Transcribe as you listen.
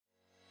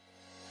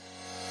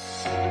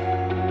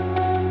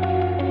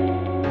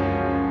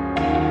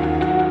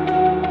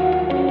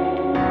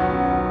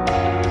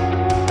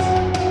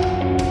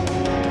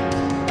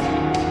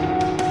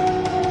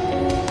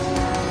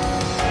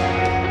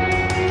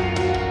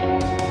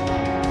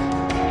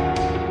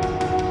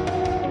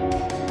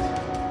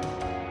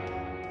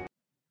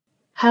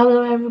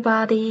Hello,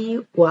 everybody.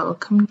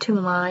 Welcome to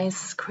my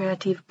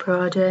creative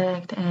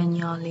project, and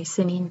you're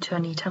listening to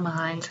Anita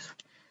Mind.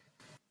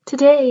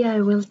 Today,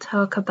 I will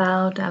talk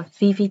about a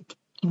vivid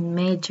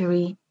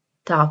imagery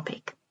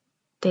topic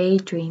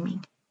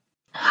daydreaming.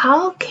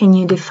 How can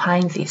you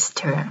define this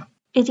term?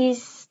 It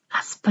is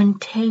a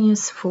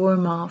spontaneous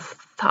form of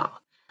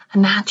thought, a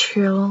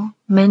natural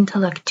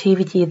mental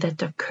activity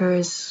that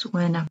occurs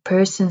when a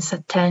person's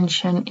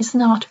attention is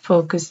not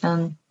focused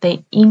on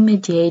the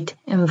immediate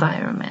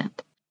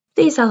environment.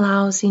 This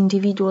allows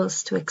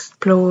individuals to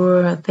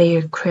explore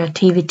their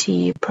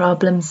creativity,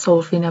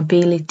 problem-solving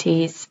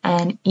abilities,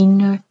 and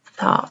inner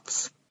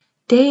thoughts.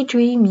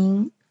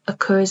 Daydreaming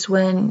occurs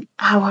when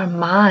our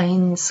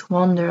minds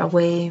wander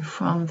away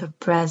from the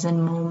present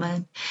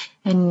moment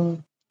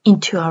and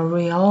into a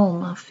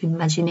realm of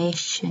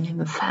imagination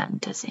and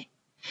fantasy.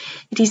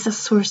 It is a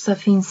source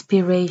of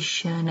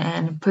inspiration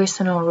and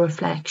personal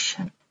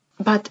reflection.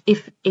 But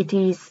if it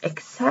is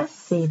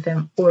excessive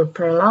or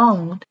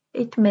prolonged,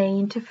 it may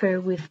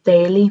interfere with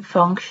daily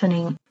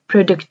functioning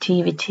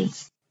productivity.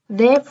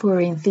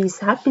 Therefore, in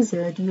this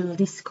episode, you'll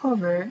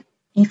discover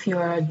if you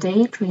are a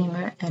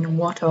daydreamer and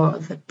what are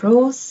the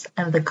pros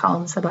and the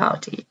cons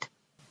about it.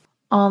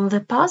 On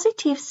the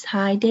positive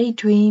side,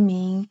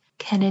 daydreaming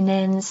can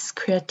enhance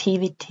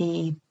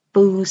creativity,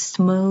 boost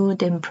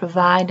mood, and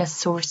provide a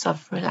source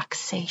of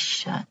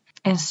relaxation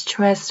and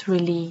stress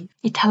relief.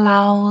 It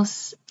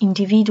allows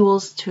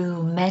individuals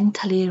to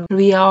mentally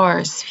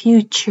rehearse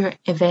future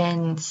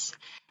events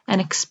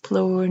and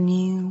explore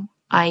new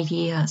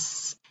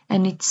ideas.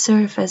 And it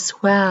serves as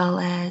well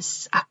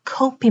as a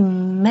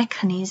coping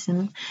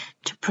mechanism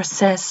to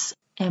process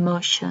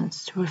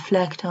emotions,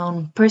 reflect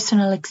on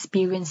personal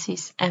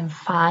experiences, and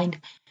find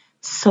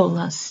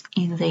solace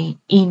in the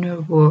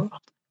inner world.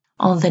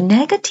 On the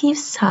negative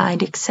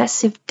side,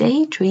 excessive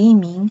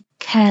daydreaming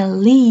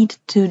can lead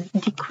to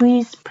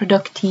decreased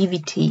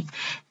productivity,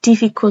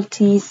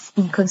 difficulties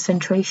in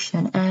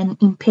concentration,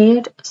 and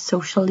impaired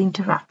social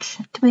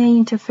interaction. It may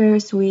interfere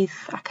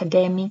with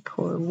academic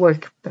or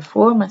work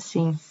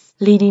performances,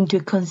 leading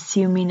to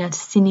consuming a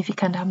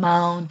significant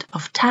amount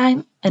of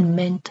time and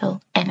mental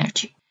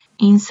energy.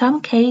 In some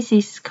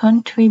cases,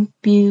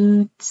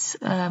 contributes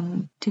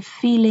to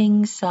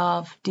feelings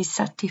of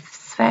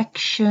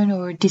dissatisfaction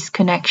or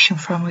disconnection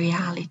from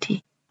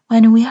reality.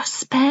 When we are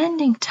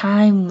spending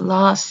time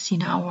lost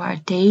in our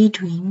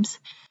daydreams,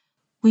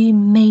 we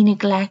may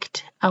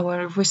neglect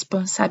our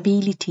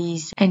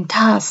responsibilities and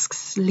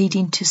tasks,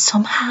 leading to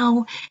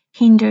somehow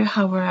hinder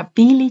our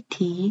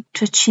ability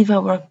to achieve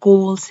our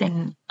goals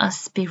and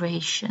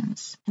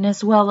aspirations, and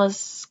as well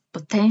as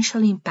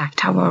potentially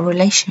impact our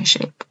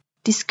relationship.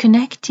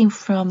 Disconnecting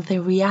from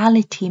the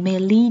reality may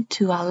lead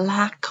to a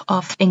lack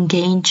of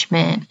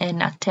engagement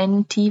and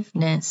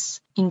attentiveness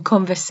in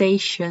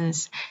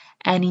conversations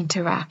and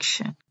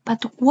interaction.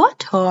 But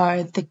what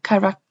are the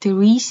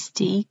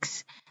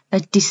characteristics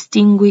that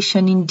distinguish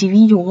an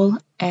individual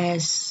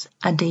as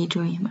a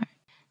daydreamer?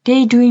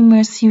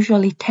 Daydreamers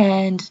usually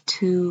tend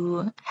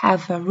to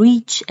have a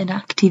rich and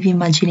active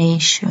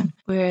imagination,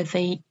 where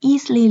they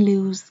easily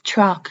lose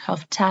track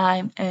of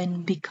time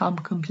and become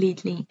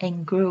completely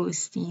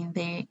engrossed in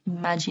their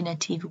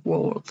imaginative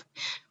world,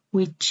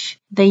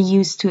 which they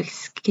use to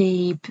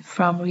escape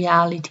from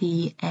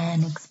reality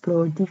and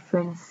explore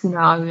different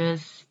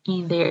scenarios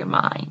in their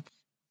mind.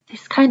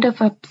 This kind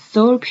of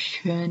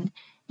absorption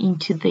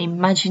into the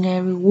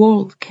imaginary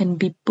world can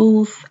be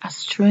both a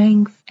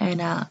strength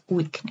and a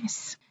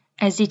weakness,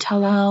 as it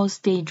allows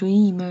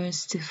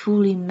daydreamers to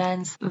fully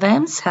immerse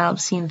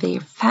themselves in their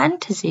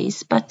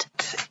fantasies, but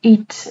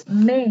it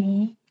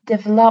may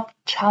develop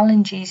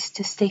challenges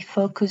to stay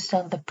focused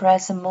on the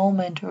present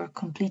moment or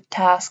complete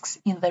tasks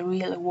in the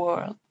real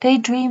world.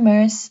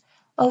 Daydreamers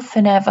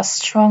often have a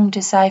strong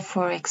desire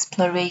for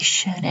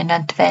exploration and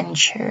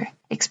adventure,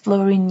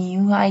 exploring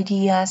new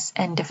ideas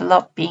and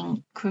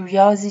developing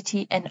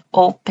curiosity and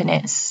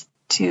openness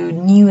to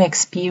new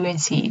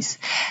experiences,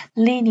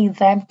 leading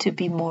them to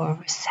be more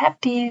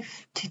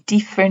receptive to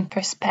different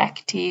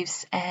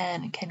perspectives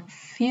and can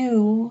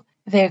fuel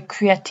their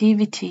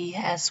creativity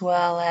as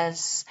well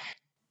as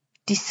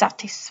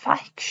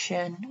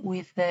dissatisfaction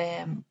with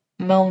the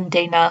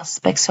mundane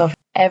aspects of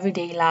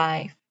everyday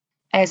life,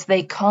 as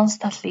they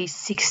constantly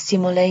seek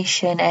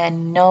stimulation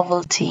and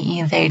novelty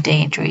in their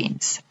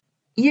daydreams.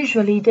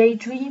 Usually,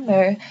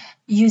 daydreamer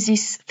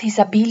uses this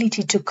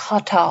ability to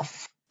cut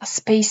off a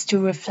space to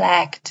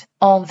reflect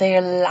on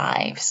their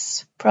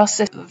lives,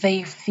 process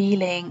their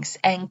feelings,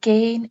 and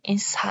gain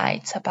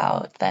insights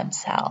about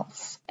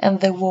themselves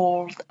and the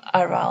world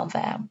around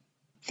them.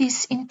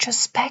 This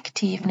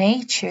introspective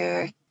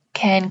nature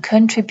can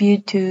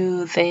contribute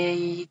to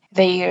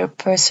their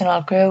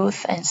personal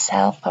growth and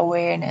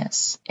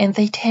self-awareness, and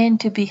they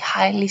tend to be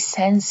highly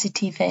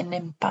sensitive and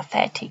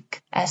empathetic,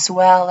 as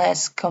well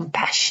as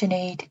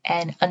compassionate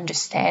and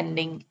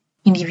understanding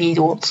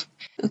individuals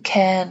who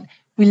can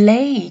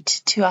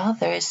relate to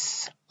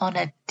others on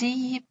a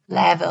deep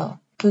level,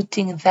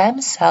 putting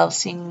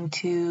themselves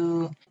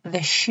into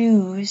the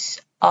shoes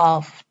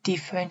of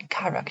different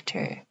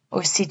character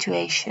or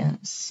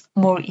situations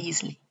more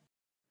easily.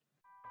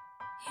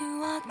 You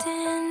walked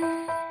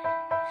in,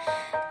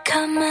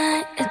 caught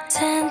my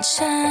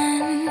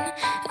attention.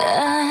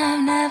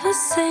 I've never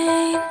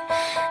seen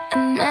a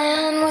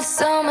man with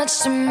so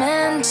much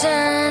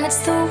dimension.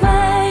 It's the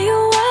way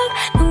you walk,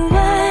 the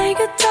way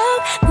you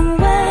talk, the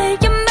way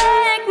you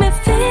make me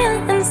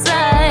feel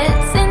inside.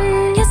 It's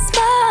in your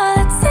smile,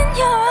 it's in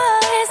your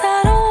eyes.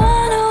 I don't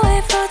wanna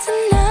wait for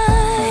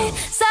tonight.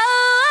 So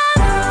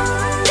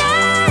I'm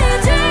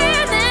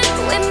daydreaming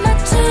with my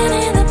chin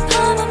in the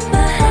palm of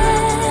my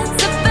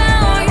hands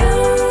about you,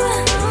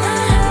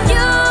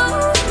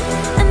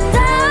 and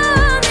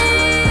only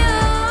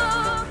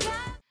you.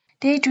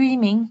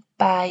 Daydreaming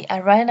by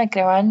Ariana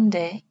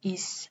Grande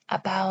is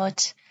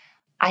about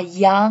a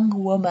young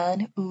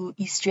woman who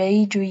is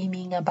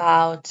daydreaming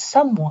about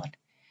someone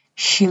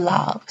she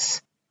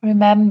loves,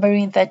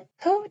 remembering that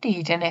who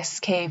didn't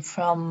escape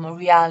from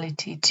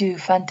reality to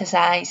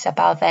fantasize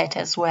about that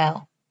as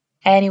well.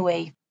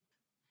 Anyway,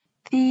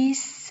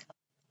 this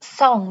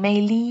song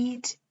may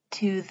lead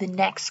to the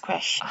next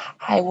question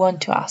I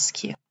want to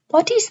ask you.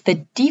 What is the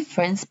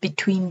difference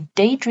between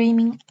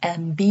daydreaming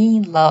and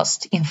being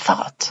lost in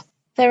thought?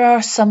 There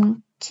are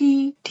some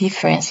key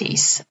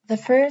differences. The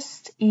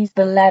first is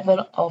the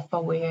level of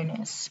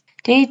awareness.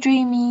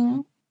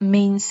 Daydreaming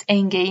means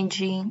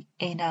engaging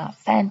in a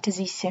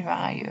fantasy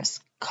scenarios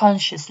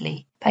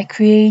consciously by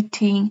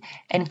creating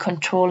and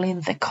controlling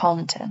the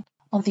content.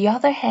 On the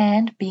other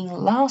hand, being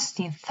lost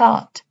in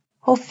thought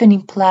often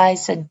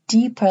implies a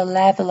deeper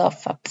level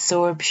of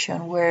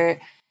absorption where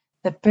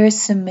the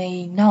person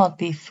may not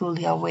be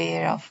fully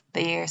aware of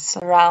their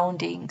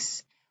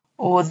surroundings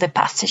or the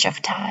passage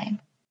of time.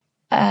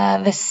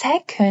 The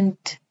second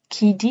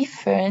key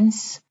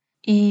difference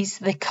is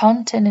the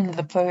content and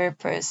the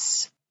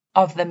purpose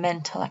of the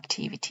mental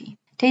activity.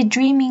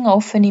 Daydreaming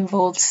often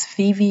involves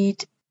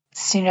vivid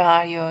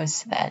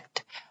scenarios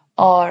that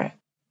are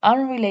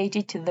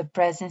unrelated to the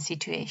present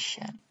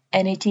situation,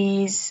 and it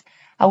is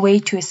a way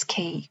to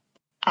escape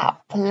a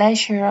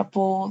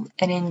pleasurable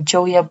and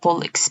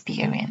enjoyable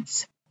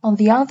experience. On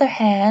the other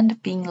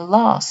hand, being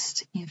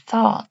lost in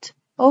thought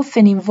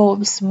often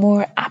involves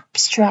more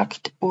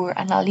abstract or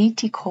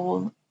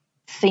analytical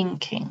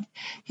thinking,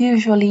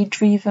 usually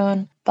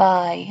driven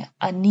by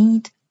a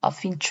need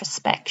of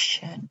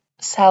introspection,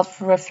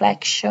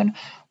 self-reflection,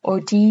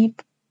 or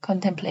deep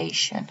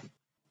contemplation.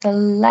 The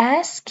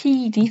last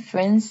key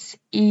difference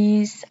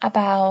is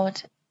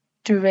about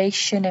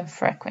duration and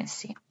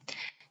frequency.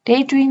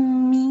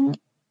 Daydreaming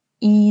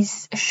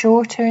is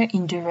shorter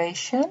in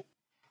duration,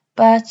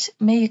 but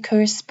may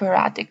occur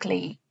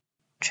sporadically,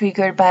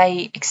 triggered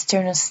by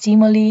external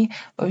stimuli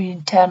or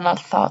internal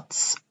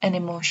thoughts and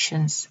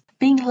emotions.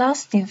 Being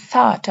lost in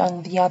thought,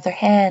 on the other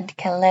hand,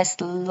 can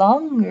last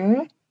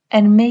longer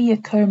and may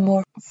occur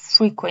more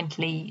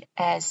frequently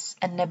as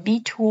an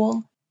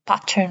habitual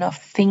pattern of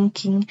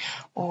thinking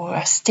or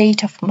a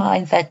state of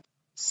mind that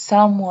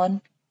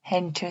someone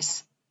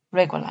enters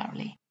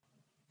regularly.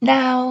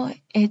 Now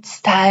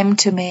it's time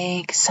to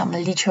make some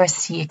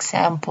literacy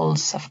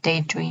examples of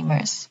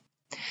daydreamers.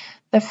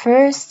 The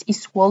first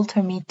is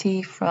Walter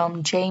Mitty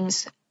from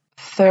James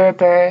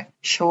Thurber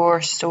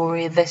short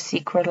story The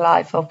Secret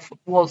Life of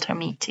Walter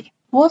Mitty.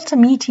 Walter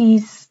Mitty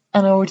is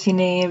an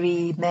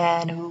ordinary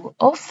man who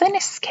often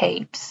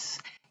escapes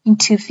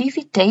into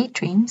vivid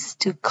daydreams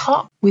to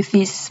cope with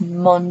his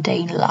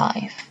mundane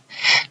life,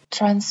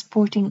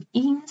 transporting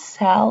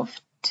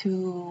himself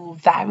to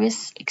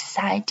various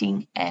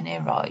exciting and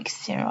heroic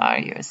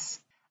scenarios.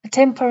 To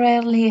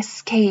temporarily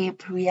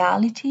escape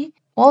reality,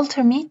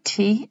 Walter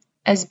Mitty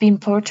has been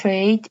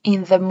portrayed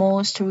in the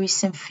most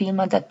recent film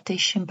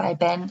adaptation by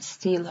Ben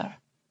Stiller,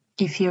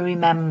 if you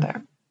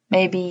remember.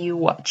 Maybe you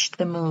watched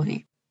the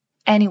movie.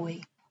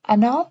 Anyway,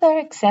 another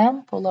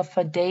example of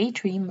a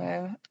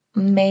daydreamer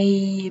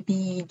may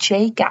be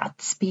Jay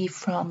Gatsby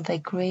from The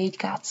Great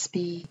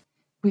Gatsby,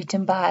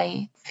 written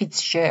by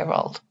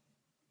Fitzgerald.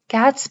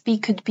 Gatsby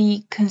could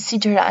be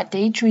considered a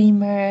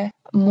daydreamer,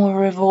 more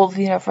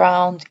revolving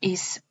around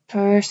his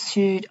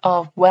pursuit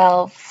of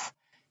wealth,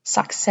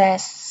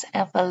 success,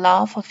 and the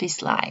love of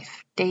his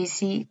life,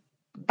 Daisy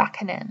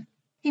Buchanan.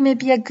 He may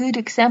be a good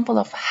example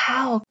of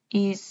how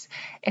his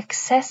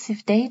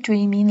excessive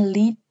daydreaming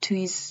led to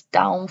his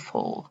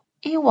downfall.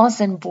 He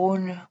wasn't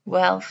born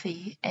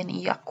wealthy, and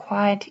he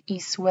acquired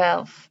his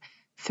wealth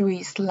through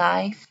his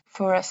life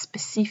for a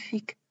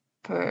specific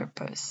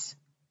purpose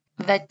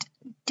that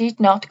did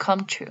not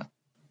come true,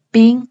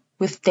 being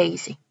with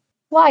Daisy.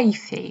 Why he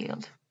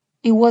failed?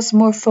 He was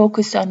more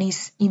focused on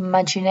his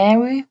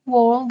imaginary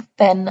world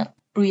than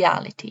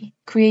reality,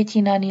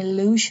 creating an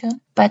illusion,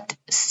 but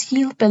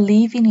still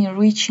believing in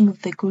reaching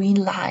the green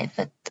light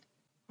that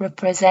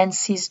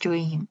represents his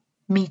dream,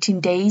 meeting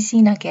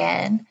Daisy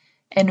again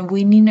and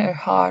winning her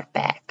heart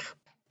back.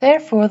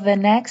 Therefore, the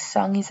next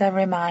song is a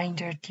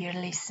reminder, dear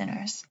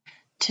listeners,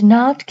 to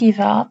not give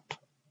up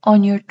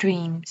on your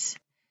dreams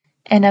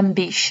and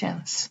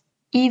ambitions,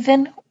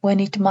 even when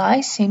it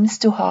might seem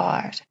too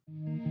hard.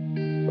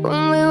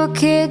 When we were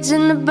kids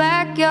in the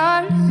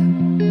backyard,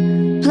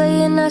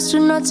 playing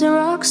astronauts and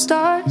rock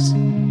stars.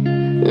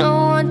 No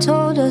one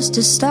told us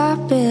to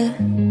stop it,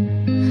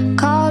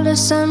 called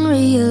us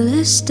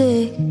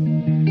unrealistic.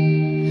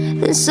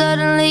 Then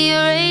suddenly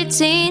you're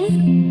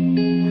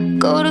 18,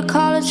 go to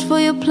college for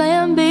your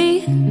plan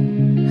B.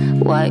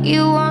 What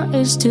you want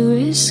is too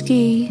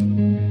risky.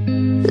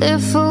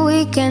 Live for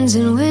weekends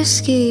and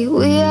whiskey.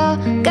 We all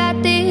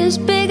got these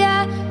big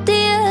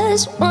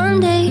ideas. One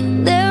day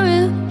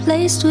they're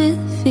replaced with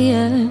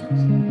fear.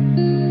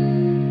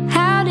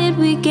 How did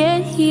we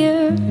get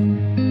here?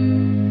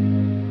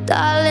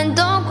 Darling,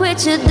 don't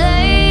quit your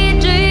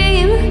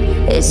daydream.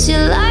 It's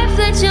your life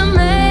that you're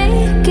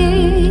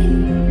making.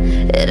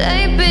 It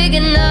ain't big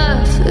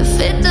enough if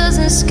it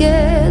doesn't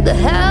scare the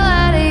hell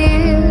out of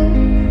you.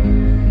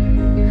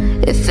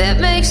 If it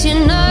makes you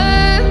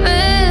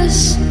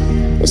nervous,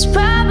 it's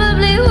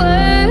probably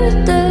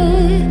worth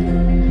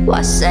it.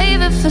 Why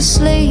save it for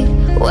sleep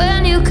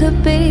when you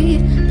could be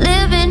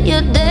living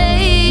your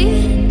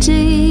daydream?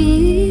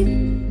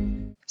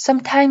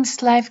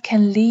 Sometimes life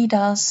can lead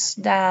us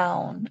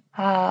down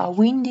a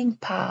winding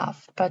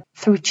path, but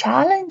through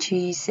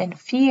challenges and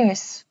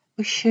fears,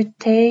 we should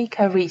take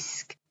a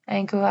risk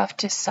and go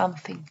after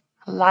something,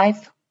 a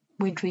life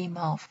we dream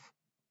of.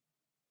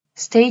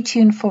 Stay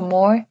tuned for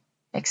more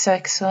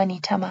XOXO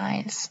Anita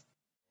Miles.